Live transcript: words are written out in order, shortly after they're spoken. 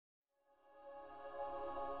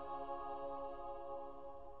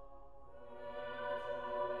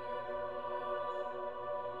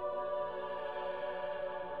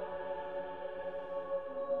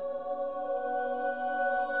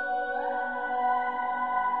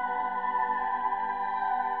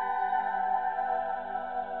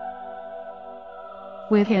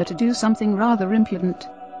We're here to do something rather impudent.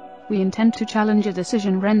 We intend to challenge a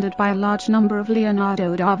decision rendered by a large number of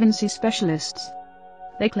Leonardo da Vinci specialists.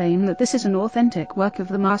 They claim that this is an authentic work of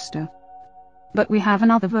the master. But we have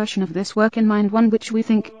another version of this work in mind, one which we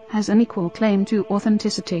think has an equal claim to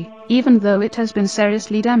authenticity, even though it has been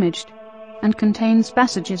seriously damaged, and contains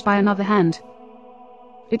passages by another hand.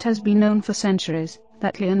 It has been known for centuries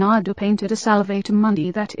that Leonardo painted a Salvator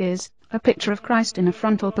Mundi, that is, a picture of Christ in a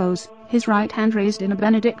frontal pose, his right hand raised in a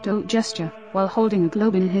benedicto gesture, while holding a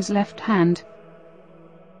globe in his left hand.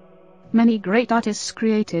 Many great artists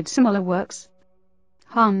created similar works.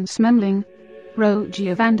 Hans Memling,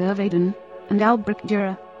 Rogier van der Weyden, and Albrecht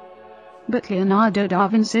Dürer. But Leonardo da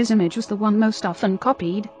Vinci's image was the one most often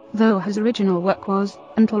copied, though his original work was,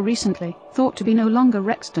 until recently, thought to be no longer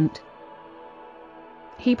extant.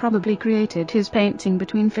 He probably created his painting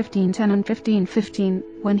between 1510 and 1515,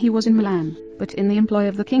 when he was in Milan, but in the employ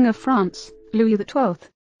of the King of France, Louis XII.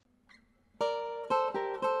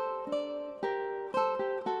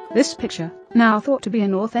 This picture, now thought to be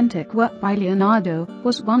an authentic work by Leonardo,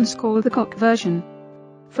 was once called the Cook version.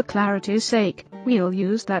 For clarity's sake, we'll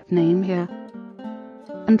use that name here.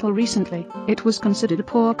 Until recently, it was considered a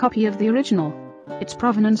poor copy of the original. Its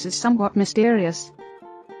provenance is somewhat mysterious.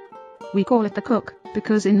 We call it the Cook,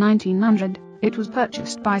 because in 1900, it was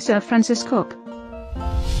purchased by Sir Francis Cook.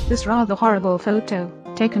 This rather horrible photo,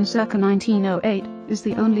 taken circa 1908, is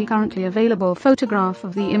the only currently available photograph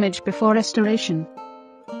of the image before restoration.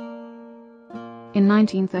 In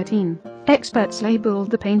 1913, experts labeled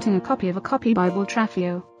the painting a copy of a copy by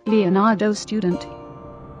Boltraffio, Leonardo's student.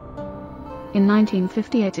 In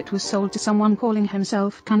 1958 it was sold to someone calling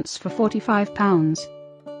himself Kuntz for £45.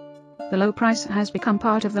 The low price has become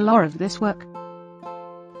part of the lore of this work.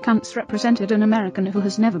 Kuntz represented an American who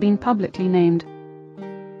has never been publicly named.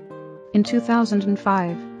 In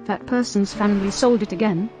 2005, that person's family sold it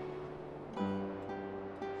again.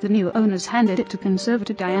 The new owners handed it to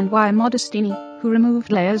conservator Diane Y. Modestini, who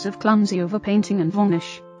removed layers of clumsy overpainting and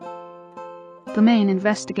varnish. The main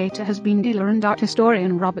investigator has been dealer and art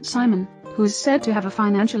historian Robert Simon, who is said to have a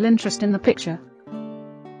financial interest in the picture.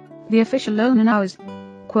 The official owner now is,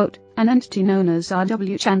 quote, an entity known as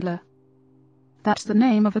R.W. Chandler. That's the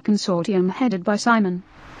name of a consortium headed by Simon.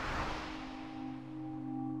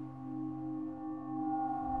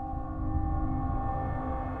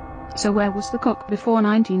 So where was the Cook before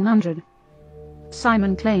 1900?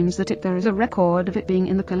 Simon claims that there is a record of it being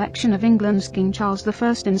in the collection of England's King Charles I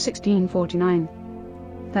in 1649.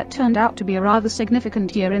 That turned out to be a rather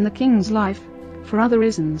significant year in the king's life, for other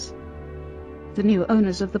reasons. The new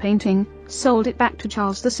owners of the painting sold it back to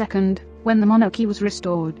Charles II when the monarchy was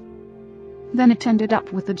restored. Then it ended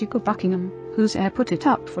up with the Duke of Buckingham, whose heir put it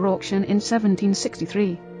up for auction in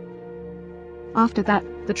 1763. After that,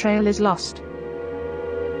 the trail is lost.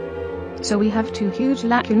 So we have two huge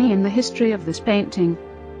lacunae in the history of this painting.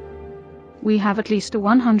 We have at least a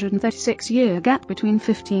 136-year gap between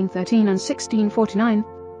 1513 and 1649.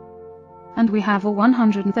 And we have a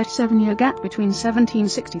 137-year gap between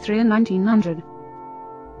 1763 and 1900.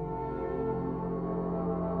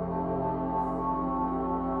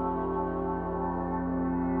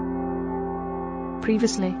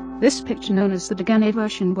 Previously, this picture known as the Ganay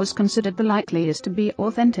version was considered the likeliest to be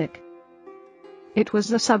authentic. It was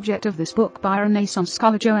the subject of this book by Renaissance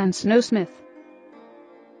scholar Joanne Snowsmith.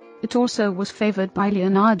 It also was favored by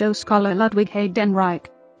Leonardo scholar Ludwig Heidenreich.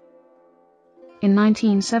 In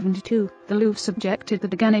 1972, the Louvre subjected the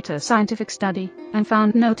Ganay to scientific study, and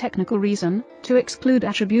found no technical reason to exclude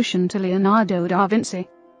attribution to Leonardo da Vinci.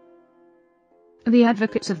 The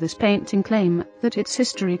advocates of this painting claim that its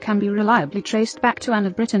history can be reliably traced back to Anne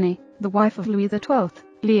of Brittany, the wife of Louis XII,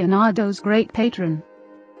 Leonardo's great patron,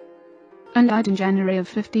 and died in January of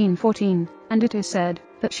 1514, and it is said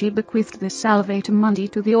that she bequeathed this Salvator Mundi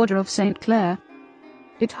to the Order of St. Clare.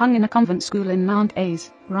 It hung in a convent school in Mount Aze,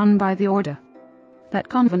 run by the order. That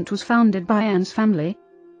convent was founded by Anne's family.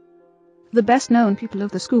 The best-known pupil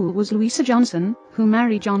of the school was Louisa Johnson, who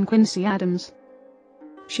married John Quincy Adams.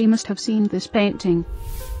 She must have seen this painting.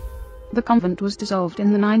 The convent was dissolved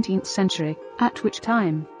in the 19th century, at which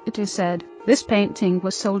time, it is said, this painting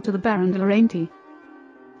was sold to the Baron de Laurenti.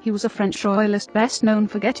 He was a French royalist best known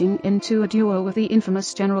for getting into a duel with the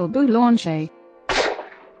infamous General Boulanger.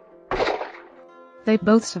 They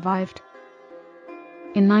both survived.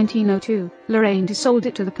 In 1902, Laurenti sold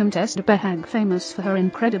it to the Comtesse de Behag, famous for her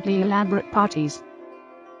incredibly elaborate parties.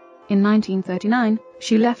 In 1939,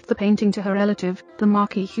 she left the painting to her relative, the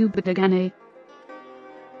Marquis Hubert de Ganay.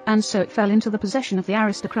 And so it fell into the possession of the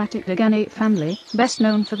aristocratic de Ganay family, best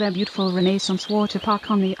known for their beautiful Renaissance water park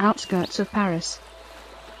on the outskirts of Paris.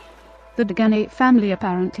 The Ganay family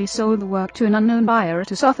apparently sold the work to an unknown buyer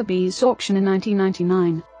at a Sotheby's auction in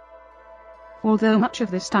 1999. Although much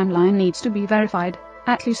of this timeline needs to be verified,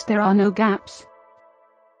 at least there are no gaps.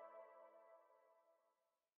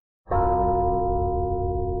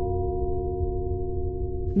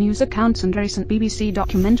 News accounts and a recent BBC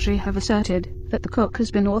documentary have asserted that the cook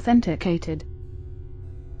has been authenticated.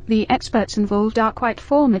 The experts involved are quite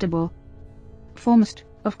formidable. Foremost,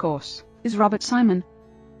 of course, is Robert Simon.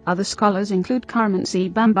 Other scholars include Carmen C.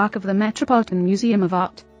 Bambach of the Metropolitan Museum of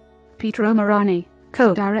Art, Peter Omarani,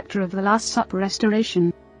 co-director of the Last Supper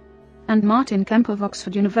restoration, and Martin Kemp of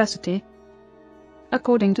Oxford University.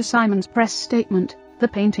 According to Simon's press statement, the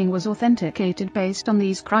painting was authenticated based on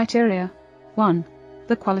these criteria. 1.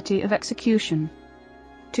 The quality of execution.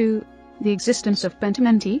 2. The existence of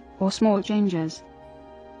pentimenti, or small changes.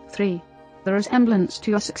 3. The resemblance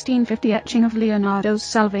to a 1650 etching of Leonardo's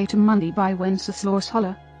Salvator Mundi by Wenceslas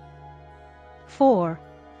Holler. 4.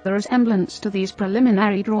 The resemblance to these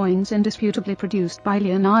preliminary drawings indisputably produced by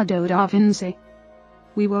Leonardo da Vinci.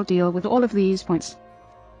 We will deal with all of these points.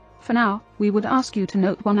 For now, we would ask you to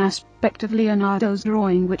note one aspect of Leonardo's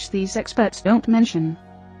drawing which these experts don't mention.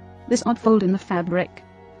 This odd fold in the fabric.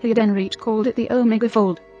 Hierdenried called it the omega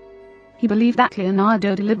fold. He believed that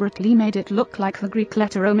Leonardo deliberately made it look like the Greek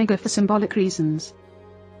letter omega for symbolic reasons.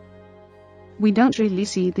 We don't really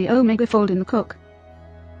see the omega fold in the cook.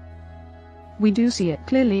 We do see it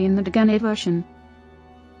clearly in the Ganay version.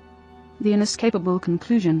 The inescapable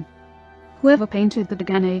conclusion. Whoever painted the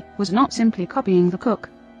Ganay was not simply copying the cook.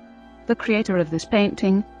 The creator of this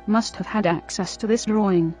painting must have had access to this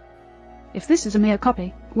drawing. If this is a mere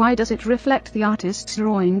copy, why does it reflect the artist's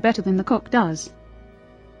drawing better than the cook does?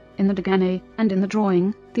 In the Ganay, and in the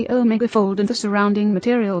drawing, the omega fold and the surrounding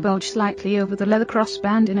material bulge slightly over the leather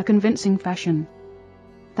crossband in a convincing fashion.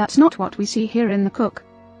 That's not what we see here in the cook.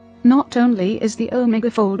 Not only is the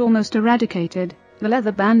omega fold almost eradicated, the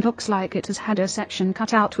leather band looks like it has had a section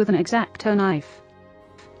cut out with an X-Acto knife.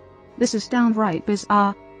 This is downright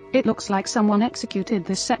bizarre. It looks like someone executed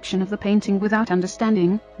this section of the painting without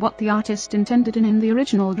understanding what the artist intended in the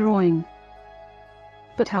original drawing.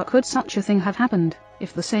 But how could such a thing have happened,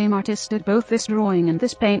 if the same artist did both this drawing and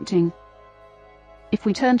this painting? If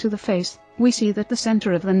we turn to the face, we see that the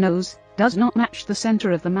center of the nose does not match the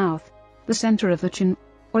center of the mouth, the center of the chin,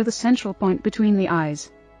 or the central point between the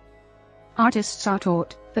eyes. Artists are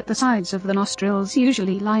taught that the sides of the nostrils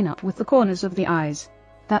usually line up with the corners of the eyes.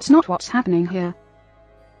 That's not what's happening here.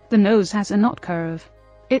 The nose has a knot curve.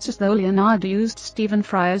 It's as though Leonardo used Stephen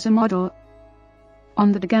Fry as a model.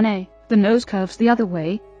 On the Ganay, the nose curves the other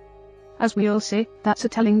way. As we'll see, that's a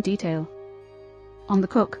telling detail. On the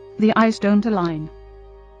cook, the eyes don't align.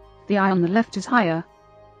 The eye on the left is higher.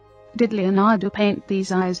 Did Leonardo paint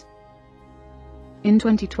these eyes? In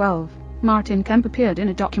 2012, Martin Kemp appeared in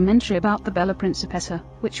a documentary about the Bella Principessa,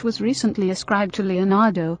 which was recently ascribed to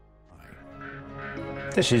Leonardo.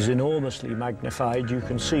 This is enormously magnified. You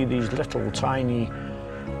can see these little tiny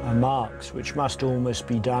marks, which must almost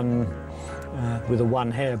be done with a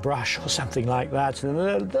one-hair brush or something like that.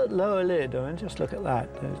 And the lower lid, I mean, just look at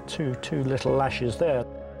that. There's two little lashes there.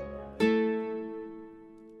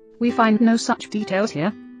 We find no such details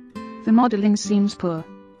here. The modeling seems poor.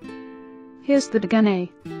 Here's the Ganay.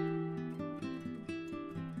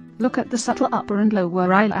 Look at the subtle upper and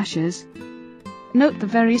lower eyelashes. Note the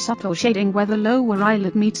very subtle shading where the lower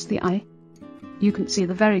eyelid meets the eye. You can see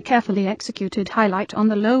the very carefully executed highlight on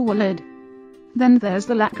the lower lid. Then there's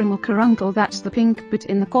the lacrimal caruncle, that's the pink bit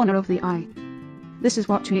in the corner of the eye. This is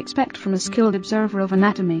what we expect from a skilled observer of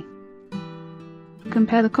anatomy.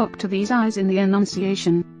 Compare the cook to these eyes in the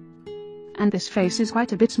Annunciation. And this face is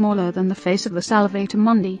quite a bit smaller than the face of the Salvator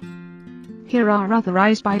Mundi. Here are other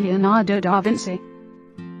eyes by Leonardo da Vinci.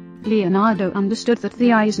 Leonardo understood that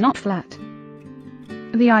the eye is not flat.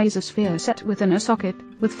 The eye is a sphere set within a socket,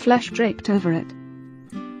 with flesh draped over it.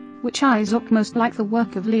 Which eyes look most like the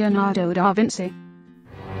work of Leonardo da Vinci?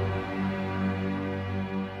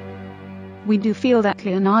 We do feel that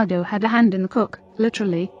Leonardo had a hand in the cook,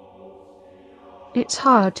 literally. It's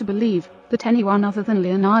hard to believe that anyone other than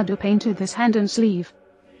Leonardo painted this hand and sleeve.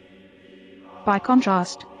 By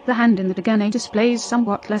contrast, the hand in the Ganay displays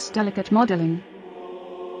somewhat less delicate modeling.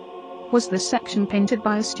 Was this section painted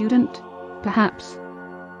by a student? Perhaps.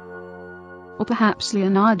 Or perhaps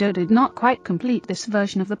Leonardo did not quite complete this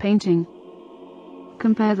version of the painting.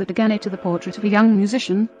 Compare the Ganay to the portrait of a young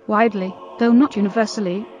musician, widely, though not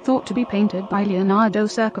universally, thought to be painted by Leonardo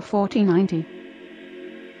circa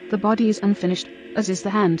 1490. The body is unfinished, as is the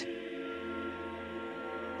hand.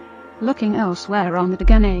 Looking elsewhere on the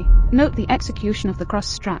Ganay, note the execution of the cross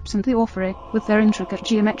straps and the orphery, with their intricate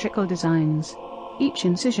geometrical designs. Each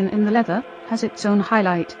incision in the leather has its own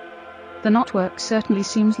highlight. The knotwork certainly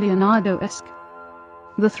seems Leonardo-esque.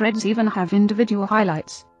 The threads even have individual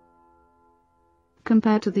highlights.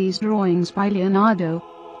 Compared to these drawings by Leonardo,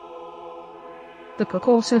 the cook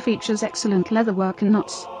also features excellent leatherwork and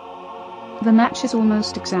knots. The match is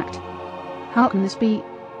almost exact. How can this be?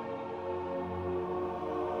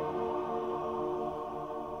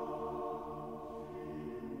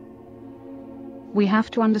 We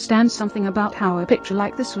have to understand something about how a picture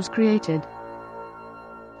like this was created.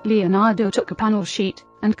 Leonardo took a panel sheet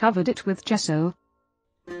and covered it with gesso.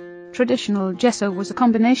 Traditional gesso was a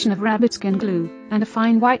combination of rabbit skin glue and a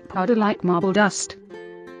fine white powder like marble dust,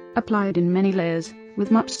 applied in many layers,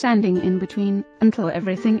 with much sanding in between, until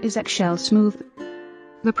everything is eggshell smooth.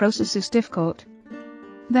 The process is difficult.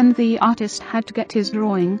 Then the artist had to get his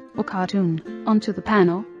drawing, or cartoon, onto the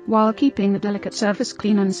panel, while keeping the delicate surface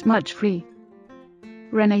clean and smudge-free.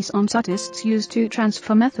 Renaissance artists used two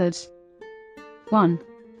transfer methods. 1.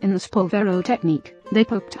 In the spolvero technique, they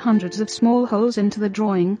poked hundreds of small holes into the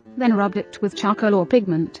drawing, then rubbed it with charcoal or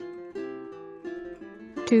pigment.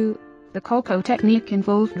 2. The Colco technique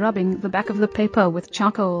involved rubbing the back of the paper with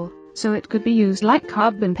charcoal, so it could be used like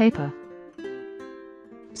carbon paper.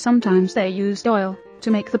 Sometimes they used oil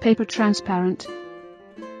to make the paper transparent.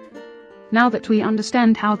 Now that we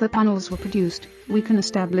understand how the panels were produced, we can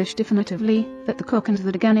establish definitively that the cook and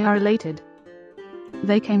the Ganay are related.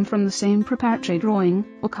 They came from the same preparatory drawing,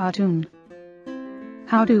 or cartoon.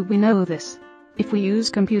 How do we know this? If we use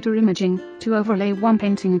computer imaging to overlay one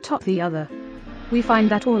painting atop the other, we find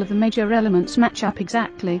that all of the major elements match up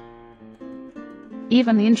exactly.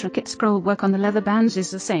 Even the intricate scroll work on the leather bands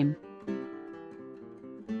is the same.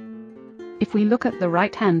 If we look at the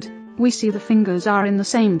right hand, we see the fingers are in the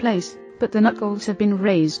same place, but the knuckles have been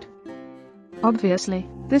raised. Obviously,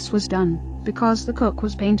 this was done because the cook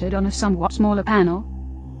was painted on a somewhat smaller panel.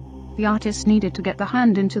 The artist needed to get the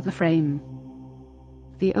hand into the frame.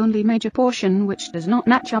 The only major portion which does not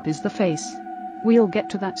match up is the face. We'll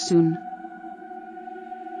get to that soon.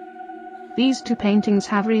 These two paintings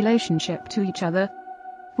have relationship to each other.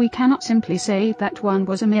 We cannot simply say that one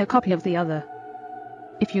was a mere copy of the other.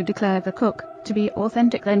 If you declare the cook to be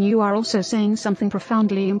authentic, then you are also saying something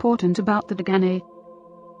profoundly important about the Ganay.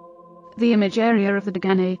 The image area of the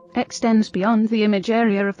Ganay extends beyond the image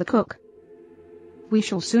area of the cook. We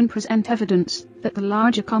shall soon present evidence that the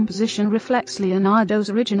larger composition reflects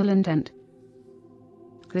Leonardo's original intent.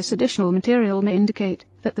 This additional material may indicate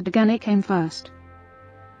that the Ganay came first.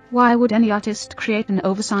 Why would any artist create an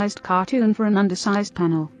oversized cartoon for an undersized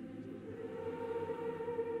panel?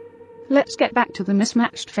 Let's get back to the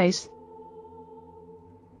mismatched face.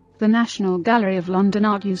 The National Gallery of London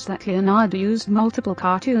argues that Leonardo used multiple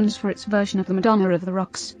cartoons for its version of the Madonna of the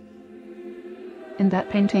Rocks. In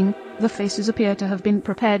that painting, the faces appear to have been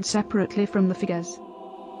prepared separately from the figures.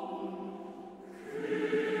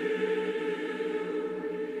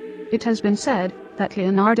 It has been said that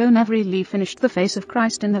Leonardo never really finished the face of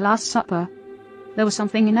Christ in the Last Supper. There was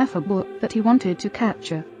something ineffable that he wanted to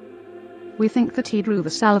capture. We think that he drew the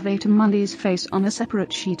Salvator Mundi's face on a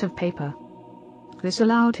separate sheet of paper. This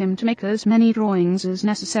allowed him to make as many drawings as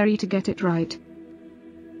necessary to get it right.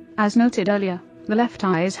 As noted earlier, the left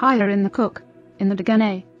eye is higher in the cook. In the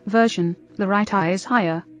Ganay version, the right eye is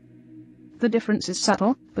higher. The difference is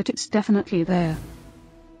subtle, but it's definitely there.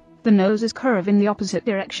 The nose is curved in the opposite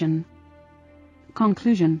direction.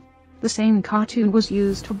 Conclusion: the same cartoon was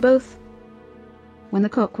used for both. When the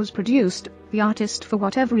cook was produced, the artist for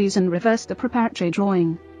whatever reason reversed the preparatory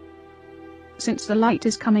drawing. Since the light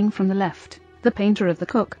is coming from the left, the painter of the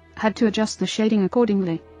cook had to adjust the shading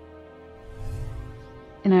accordingly.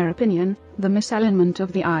 In our opinion, the misalignment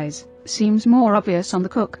of the eyes seems more obvious on the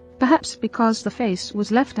cook, perhaps because the face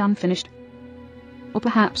was left unfinished. Or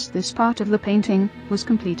perhaps this part of the painting was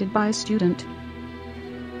completed by a student.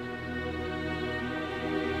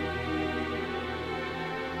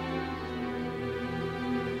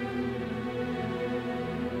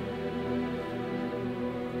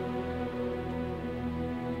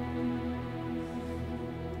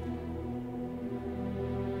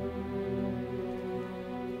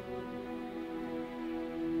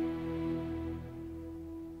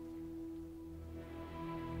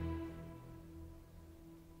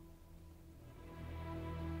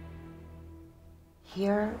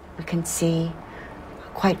 Here we can see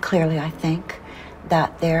quite clearly, I think,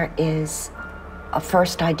 that there is a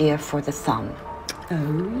first idea for the thumb.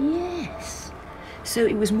 Oh, yes. So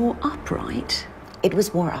it was more upright? It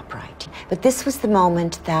was more upright. But this was the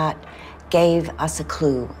moment that gave us a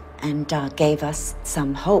clue and gave us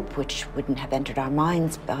some hope, which wouldn't have entered our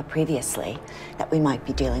minds previously, that we might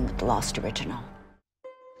be dealing with the lost original.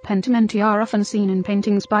 Pentimenti are often seen in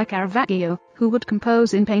paintings by Caravaggio, who would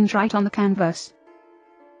compose in paint right on the canvas.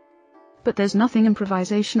 But there's nothing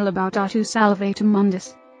improvisational about our two Salvator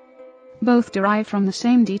Mundis. Both derive from the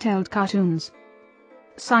same detailed cartoons.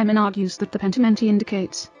 Simon argues that the Pentimenti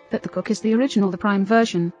indicates that the cook is the original, the prime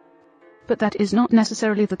version. But that is not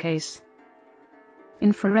necessarily the case.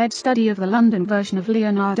 Infrared study of the London version of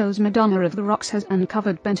Leonardo's Madonna of the Rocks has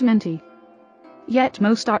uncovered Pentimenti. Yet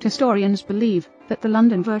most art historians believe that the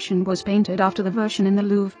London version was painted after the version in the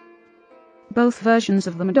Louvre. Both versions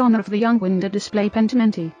of the Madonna of the Young Winder display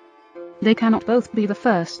Pentimenti. They cannot both be the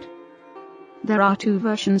first. There are two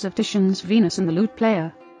versions of Titian's Venus and the Lute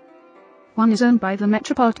Player. One is owned by the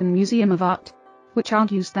Metropolitan Museum of Art, which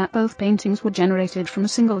argues that both paintings were generated from a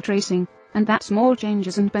single tracing, and that small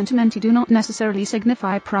changes in Pentimenti do not necessarily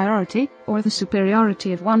signify priority or the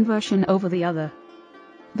superiority of one version over the other.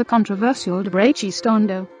 The controversial Dmitry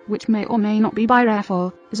Rybolovlev, which may or may not be by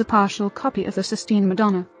Raphael, is a partial copy of the Sistine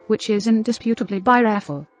Madonna, which is indisputably by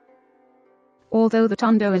Raphael. Although the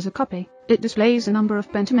Tondo is a copy, it displays a number of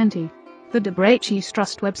Pentimenti. The Dmitry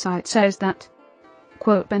Trust website says that,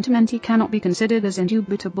 quote, Pentimenti cannot be considered as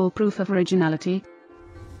indubitable proof of originality.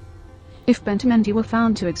 If Pentimenti were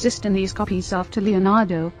found to exist in these copies after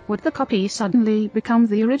Leonardo, would the copy suddenly become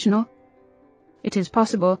the original? It is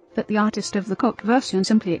possible that the artist of the Cook version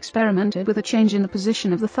simply experimented with a change in the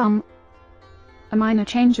position of the thumb. A minor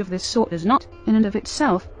change of this sort does not, in and of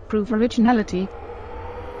itself, prove originality.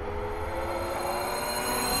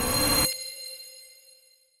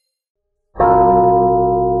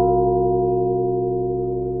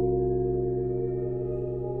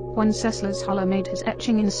 Wenceslas made his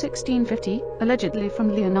etching in 1650, allegedly from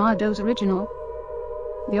Leonardo's original.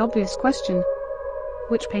 The obvious question: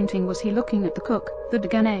 which painting was he looking at, the Cook, the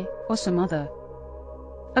Ganay, or some other?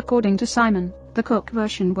 According to Simon, the Cook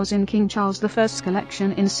version was in King Charles I's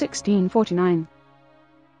collection in 1649.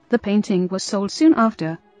 The painting was sold soon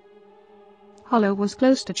after. Hollow was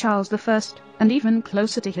close to Charles I, and even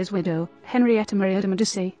closer to his widow, Henrietta Maria de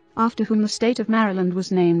Medici, after whom the state of Maryland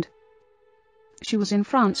was named. She was in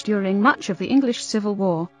France during much of the English Civil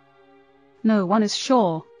War. No one is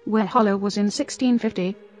sure where Hollow was in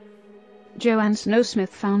 1650. Joanne Snowsmith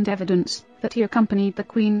found evidence that he accompanied the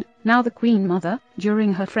Queen, now the Queen Mother,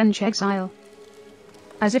 during her French exile.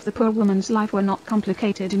 As if the poor woman's life were not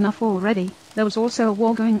complicated enough already, there was also a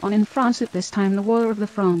war going on in France at this time, the War of the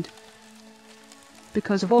Fronde.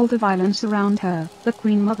 Because of all the violence around her, the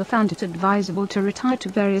Queen Mother found it advisable to retire to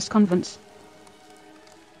various convents.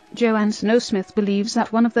 Joanne Snowsmith believes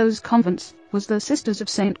that one of those convents was the Sisters of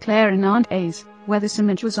St. Clare in Nantes, where this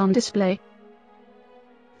image was on display.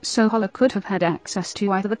 So Hollow could have had access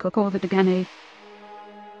to either the Cook or the Ganay.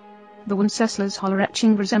 The Wenceslas Hollow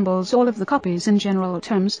etching resembles all of the copies in general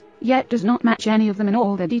terms, yet does not match any of them in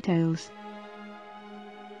all their details.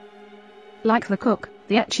 Like the Cook,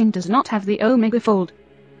 the etching does not have the omega fold.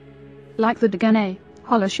 Like the Ganay,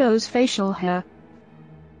 Hollow shows facial hair.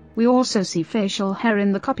 We also see facial hair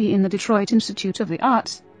in the copy in the Detroit Institute of the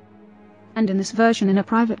Arts, and in this version in a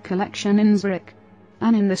private collection in Zurich,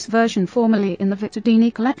 and in this version formerly in the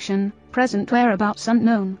Vittadini collection, present whereabouts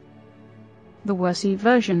unknown. The Worsi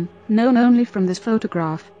version, known only from this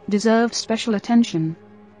photograph, deserved special attention.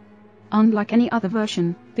 Unlike any other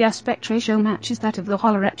version, the aspect ratio matches that of the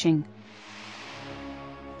Hollow etching.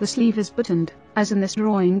 The sleeve is buttoned, as in this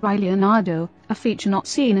drawing by Leonardo, a feature not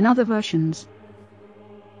seen in other versions.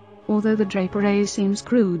 Although the drapery seems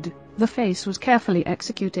crude, the face was carefully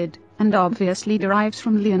executed, and obviously derives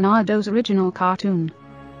from Leonardo's original cartoon.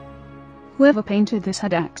 Whoever painted this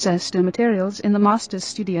had access to materials in the master's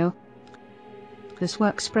studio. This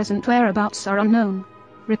work's present whereabouts are unknown.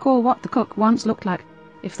 Recall what the Cook once looked like.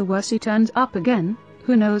 If the Worsi turns up again,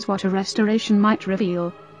 who knows what a restoration might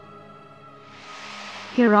reveal.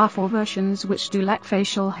 Here are 4 versions which do lack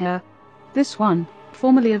facial hair. This one,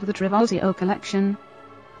 formerly of the Trivulzio collection.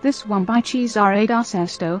 This one by Cesare da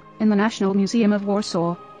Sesto, in the National Museum of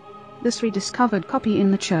Warsaw. This rediscovered copy in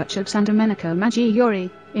the Church of Santa Monica Maggiore,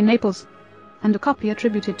 in Naples. And a copy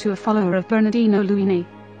attributed to a follower of Bernardino Luini.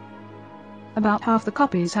 About half the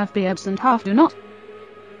copies have beards and half do not.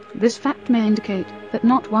 This fact may indicate that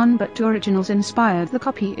not one but 2 originals inspired the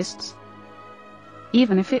copyists.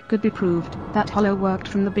 Even if it could be proved that Hollow worked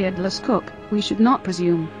from the beardless Cook, we should not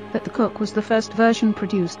presume that the Cook was the first version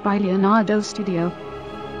produced by Leonardo's studio.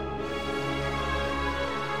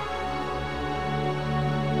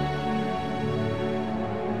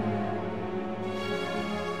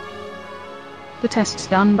 The tests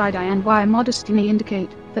done by Diane Y. Modestini indicate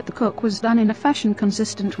that the cook was done in a fashion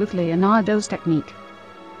consistent with Leonardo's technique.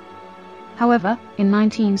 However, in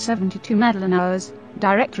 1972 Madeleine Auers,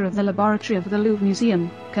 director of the laboratory of the Louvre Museum,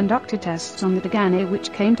 conducted tests on the Ganay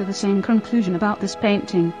which came to the same conclusion about this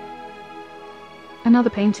painting. Another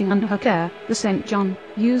painting under her care, the St. John,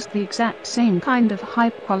 used the exact same kind of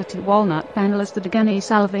high-quality walnut panel as the Ganay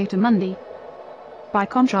Salvator Mundi. By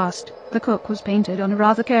contrast, the cook was painted on a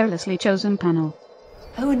rather carelessly chosen panel.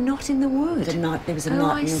 Oh, and not in the wood. There was a Oh,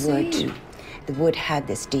 knot I in the wood. see. The wood had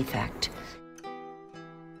this defect.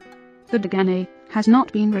 The Ganay has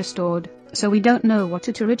not been restored, so we don't know what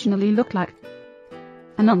it originally looked like.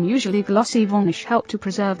 An unusually glossy varnish helped to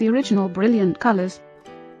preserve the original brilliant colors.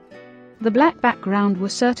 The black background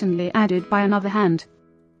was certainly added by another hand.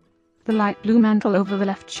 The light blue mantle over the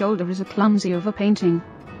left shoulder is a clumsy overpainting.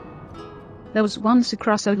 There was once a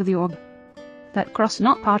cross over the orb. That cross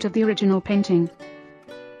not part of the original painting.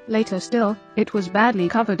 Later still, it was badly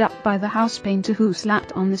covered up by the house painter who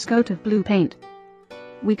slapped on this coat of blue paint.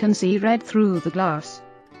 We can see red through the glass.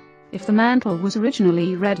 If the mantle was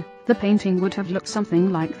originally red, the painting would have looked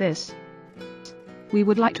something like this. We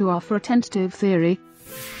would like to offer a tentative theory.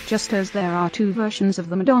 Just as there are two versions of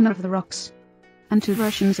the Madonna of the Rocks, and two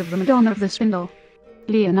versions of the Madonna of the Spindle,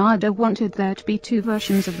 Leonardo wanted there to be two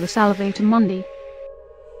versions of the Salvator Mundi.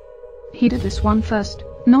 He did this one first,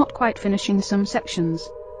 not quite finishing some sections.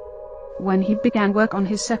 When he began work on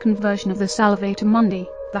his second version of the Salvator Mundi,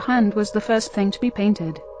 the hand was the first thing to be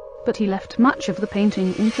painted, but he left much of the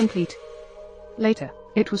painting incomplete. Later,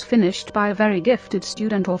 it was finished by a very gifted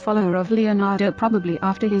student or follower of Leonardo, probably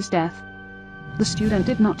after his death. The student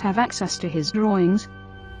did not have access to his drawings.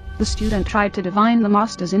 The student tried to divine the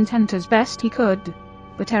master's intent as best he could,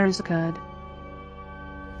 but errors occurred.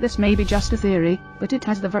 This may be just a theory, but it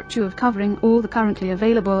has the virtue of covering all the currently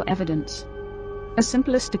available evidence. A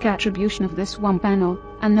simplistic attribution of this one panel,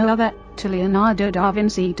 and no other, to Leonardo da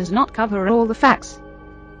Vinci does not cover all the facts.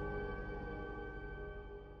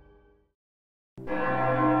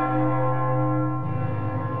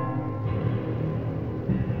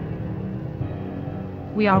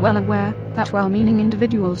 We are well aware that well-meaning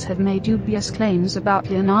individuals have made dubious claims about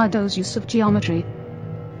Leonardo's use of geometry.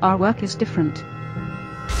 Our work is different.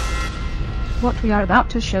 What we are about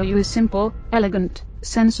to show you is simple, elegant,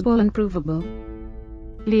 sensible and provable.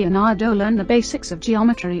 Leonardo learned the basics of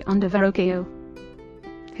geometry under Verrocchio.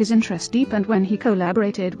 His interest deepened when he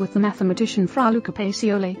collaborated with the mathematician Fra Luca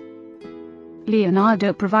Pacioli.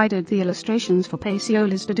 Leonardo provided the illustrations for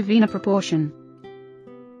Pacioli's De Divina Proportion.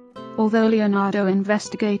 Although Leonardo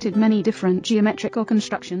investigated many different geometrical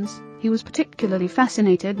constructions, he was particularly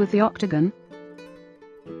fascinated with the octagon.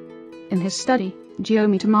 In his study,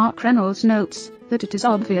 geometer Mark Reynolds notes that it is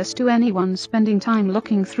obvious to anyone spending time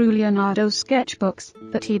looking through Leonardo's sketchbooks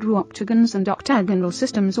that he drew octagons and octagonal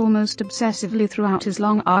systems almost obsessively throughout his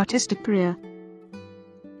long artistic career.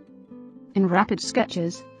 In rapid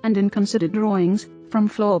sketches, and in considered drawings, from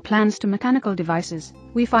floor plans to mechanical devices,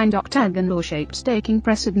 we find octagonal shapes taking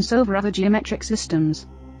precedence over other geometric systems.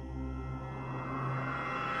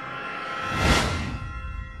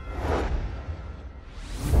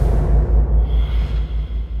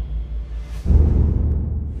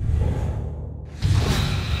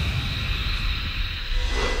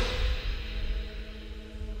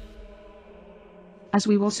 As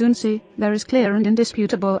we will soon see, there is clear and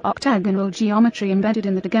indisputable octagonal geometry embedded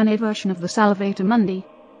in the Ganay version of the Salvator Mundi.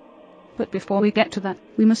 But before we get to that,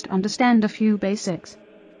 we must understand a few basics.